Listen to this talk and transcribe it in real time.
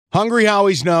Hungry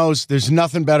Howie's knows there's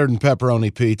nothing better than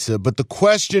pepperoni pizza, but the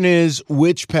question is,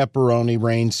 which pepperoni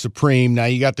reigns supreme? Now,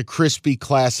 you got the crispy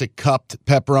classic cupped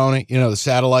pepperoni, the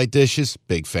satellite dishes,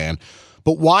 big fan.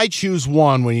 But why choose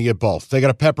one when you get both? They got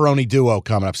a pepperoni duo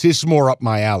coming up. See, this is more up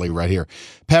my alley right here.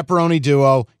 Pepperoni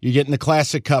duo, you're getting the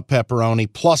classic cup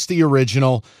pepperoni, plus the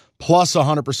original, plus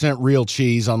 100% real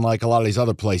cheese, unlike a lot of these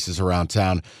other places around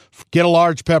town. Get a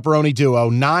large pepperoni duo,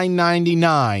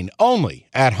 $9.99, only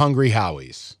at Hungry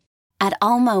Howie's. At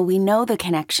Alma, we know the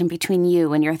connection between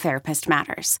you and your therapist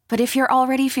matters. But if you're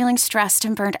already feeling stressed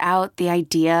and burnt out, the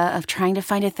idea of trying to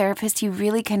find a therapist you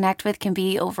really connect with can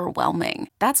be overwhelming.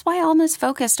 That's why Alma's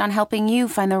focused on helping you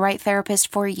find the right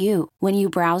therapist for you. When you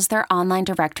browse their online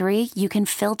directory, you can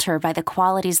filter by the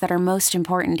qualities that are most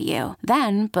important to you.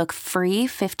 Then book free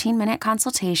 15-minute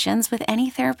consultations with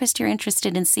any therapist you're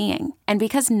interested in seeing. And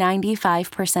because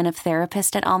 95% of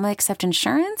therapists at Alma accept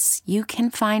insurance, you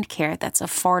can find care that's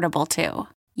affordable too.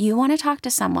 You want to talk to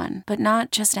someone, but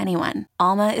not just anyone.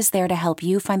 Alma is there to help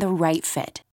you find the right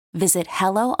fit. Visit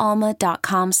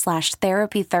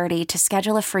helloalma.com/therapy30 to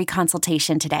schedule a free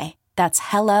consultation today. That's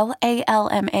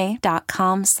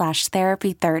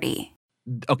helloalma.com/therapy30.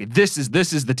 Okay, this is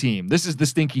the team. This is the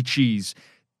stinky cheese.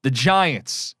 The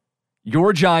Giants.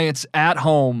 Your Giants at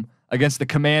home against the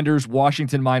Commanders,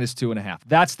 Washington -2.5.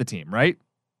 That's the team, right?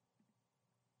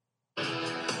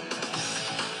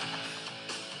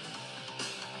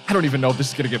 I don't even know if this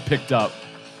is going to get picked up.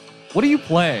 What are you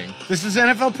playing? This is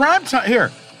NFL Prime Time. Here.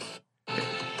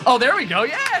 Oh, there we go.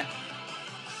 Yeah.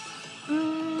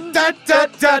 Da, da, da,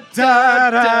 da, da,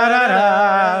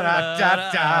 da,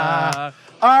 da, da.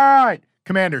 All right,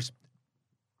 Commanders.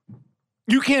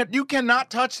 You cannot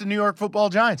touch the New York Football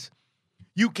Giants.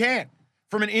 You can't.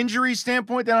 From an injury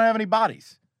standpoint, they don't have any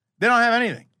bodies. They don't have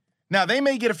anything. Now, they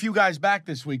may get a few guys back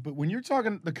this week, but when you're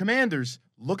talking the Commanders,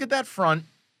 look at that front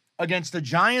against the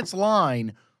Giants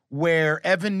line where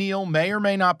Evan Neal may or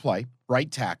may not play, right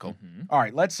tackle. Mm-hmm. All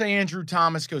right, let's say Andrew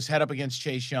Thomas goes head up against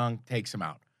Chase Young, takes him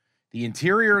out. The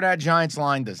interior of that Giants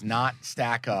line does not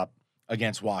stack up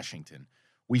against Washington.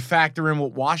 We factor in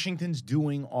what Washington's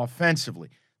doing offensively.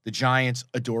 The Giants,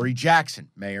 Adoree Jackson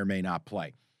may or may not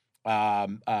play.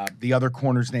 The other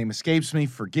corner's name escapes me.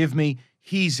 Forgive me.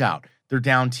 He's out. They're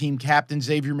down team captain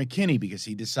Xavier McKinney because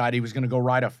he decided he was going to go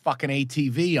ride a fucking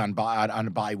ATV on a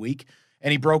bye week,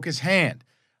 and he broke his hand.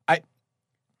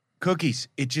 Cookies,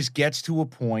 it just gets to a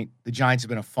point. The Giants have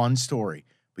been a fun story.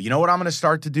 But you know what I'm going to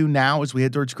start to do now as we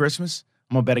head towards Christmas?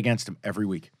 I'm going to bet against them every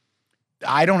week.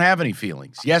 I don't have any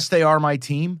feelings. Yes, they are my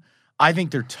team. I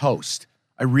think they're toast.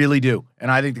 I really do. And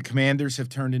I think the Commanders have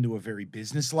turned into a very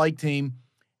business-like team,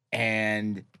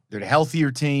 and they're the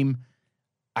healthier team.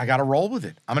 I got to roll with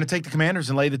it. I'm going to take the Commanders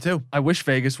and lay the 2. I wish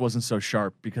Vegas wasn't so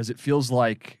sharp because it feels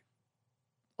like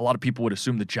a lot of people would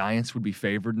assume the Giants would be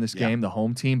favored in this game, the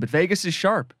home team, but Vegas is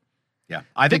sharp. Yeah.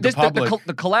 I think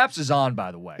the collapse is on,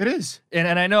 by the way. It is.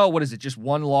 And I know, what is it, just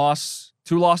 1 loss,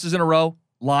 2 losses in a row,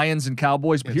 Lions and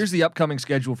Cowboys, but here's the upcoming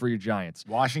schedule for your Giants.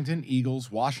 Washington,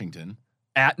 Eagles, Washington.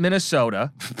 At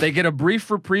Minnesota. They get a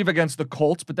brief reprieve against the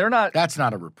Colts, but they're not. That's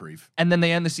not a reprieve. And then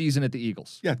they end the season at the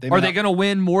Eagles. Yeah. Are they going to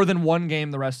win more than 1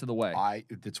 game the rest of the way?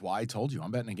 That's why I told you.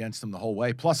 I'm betting against them the whole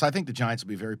way. Plus, I think the Giants will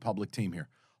be a very public team here.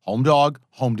 Home dog,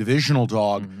 home divisional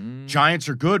dog. Mm-hmm. Giants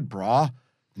are good, brah.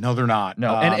 No, they're not.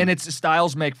 No, and it's a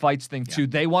styles make fights thing, too.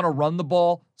 They want to run the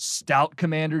ball, stout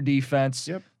Commander defense.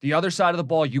 Yep. The other side of the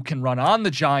ball, you can run on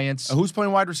the Giants. Who's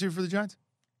playing wide receiver for the Giants?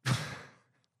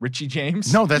 Richie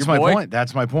James? No, that's my point.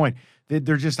 That's my point.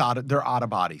 They're just they're out of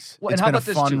bodies. Well, it's been a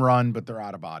fun run, but they're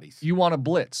out of bodies. You want to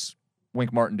blitz.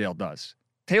 Wink Martindale does.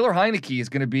 Taylor Heineke is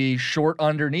going to be short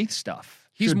underneath stuff.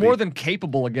 He's more than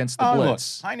capable against the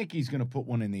blitz. Look, Heineke's going to put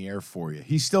one in the air for you.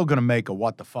 He's still going to make a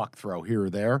what the fuck throw here or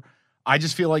there. I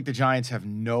just feel like the Giants have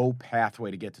no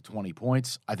pathway to get to 20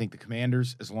 points. I think the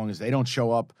Commanders, as long as they don't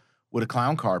show up with a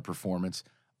clown car performance,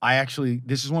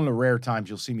 this is one of the rare times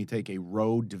you'll see me take a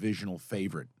road divisional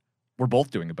favorite. We're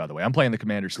both doing it, by the way. I'm playing the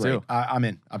Commanders, too. I'm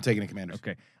in. I'm taking the Commanders.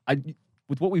 Okay.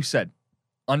 With what we've said,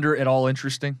 under at all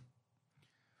interesting?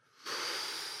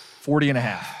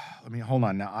 40.5. Let me hold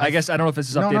on now. I guess I don't know if this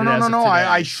is updated. No.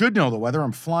 I should know the weather.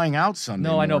 I'm flying out Sunday.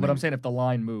 No, I know, but I'm saying if the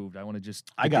line moved, I want to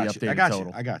just. I got you. I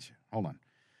got you. Hold on.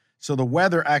 So the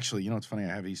weather, actually, it's funny.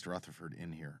 I have East Rutherford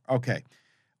in here. Okay.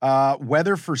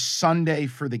 Weather for Sunday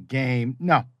for the game.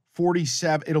 No,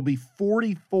 47. It'll be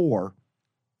 44.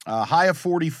 High of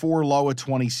 44, low of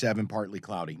 27, partly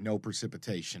cloudy. No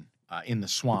precipitation in the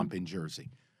swamp in Jersey.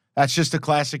 That's just a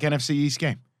classic NFC East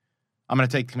game. I'm going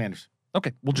to take the Commanders.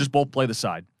 Okay, we'll just both play the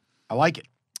side. I like it.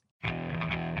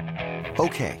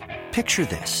 Okay, picture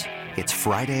this. It's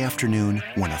Friday afternoon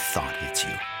when a thought hits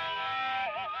you.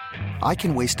 I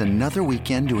can waste another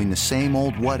weekend doing the same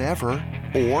old whatever,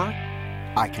 or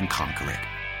I can conquer it.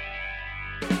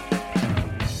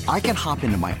 I can hop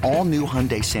into my all-new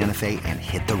Hyundai Santa Fe and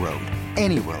hit the road.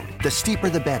 Any road. The steeper,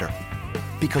 the better.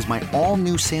 Because my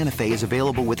all-new Santa Fe is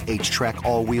available with H-Track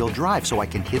all-wheel drive, so I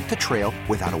can hit the trail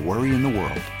without a worry in the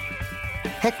world.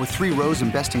 Heck, with 3 rows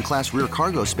and best-in-class rear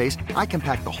cargo space, I can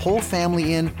pack the whole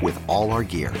family in with all our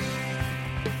gear.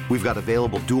 We've got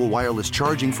available dual wireless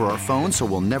charging for our phones, so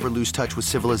we'll never lose touch with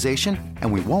civilization,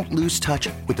 and we won't lose touch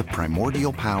with the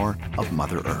primordial power of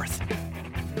Mother Earth.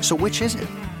 So which is it?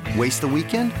 Waste the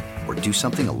weekend or do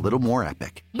something a little more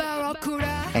epic?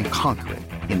 And conquer it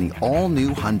in the all-new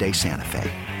Hyundai Santa Fe.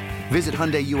 Visit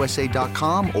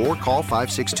HyundaiUSA.com or call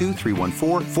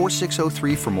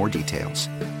 562-314-4603 for more details.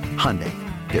 Hyundai,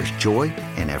 there's joy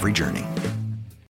in every journey.